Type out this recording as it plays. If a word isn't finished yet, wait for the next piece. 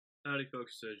Howdy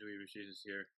folks, Joey Jesus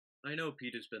here. I know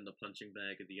PETA's been the punching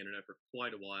bag of the internet for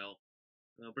quite a while,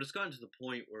 but it's gotten to the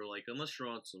point where, like, unless you're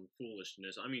on some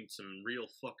foolishness, I mean some real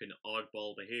fucking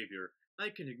oddball behavior, I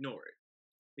can ignore it.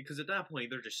 Because at that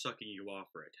point, they're just sucking you off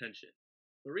for attention.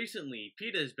 But recently,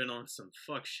 PETA has been on some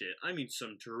fuck shit, I mean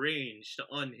some deranged,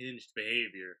 unhinged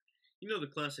behavior. You know the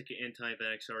classic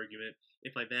anti-vax argument,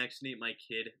 if I vaccinate my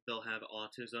kid, they'll have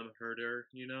autism, herder,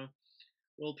 you know?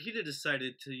 Well, PETA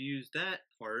decided to use that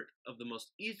part of the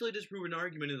most easily disproven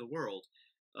argument in the world.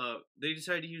 They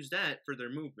decided to use that for their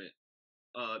movement.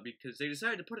 Because they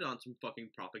decided to put it on some fucking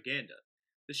propaganda.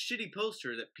 The shitty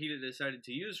poster that PETA decided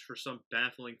to use for some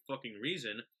baffling fucking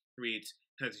reason reads,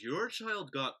 "Has your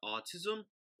child got autism?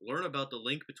 Learn about the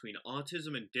link between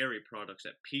autism and dairy products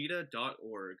at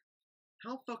PETA.org."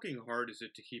 How fucking hard is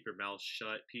it to keep your mouth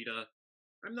shut, PETA?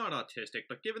 I'm not autistic,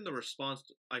 but given the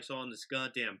response I saw in this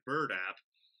goddamn bird app,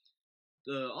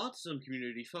 the autism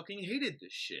community fucking hated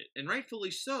this shit, and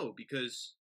rightfully so,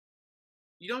 because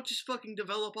you don't just fucking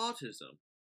develop autism.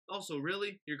 Also,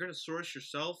 really? You're gonna source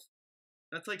yourself?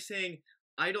 That's like saying,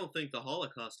 I don't think the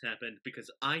Holocaust happened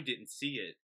because I didn't see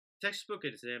it. Textbook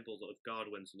example of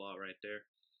Godwin's law right there.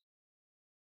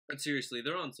 But seriously,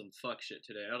 they're on some fuck shit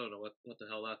today. I don't know what the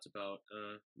hell that's about.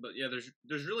 But yeah,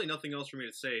 there's really nothing else for me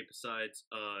to say besides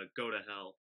go to hell.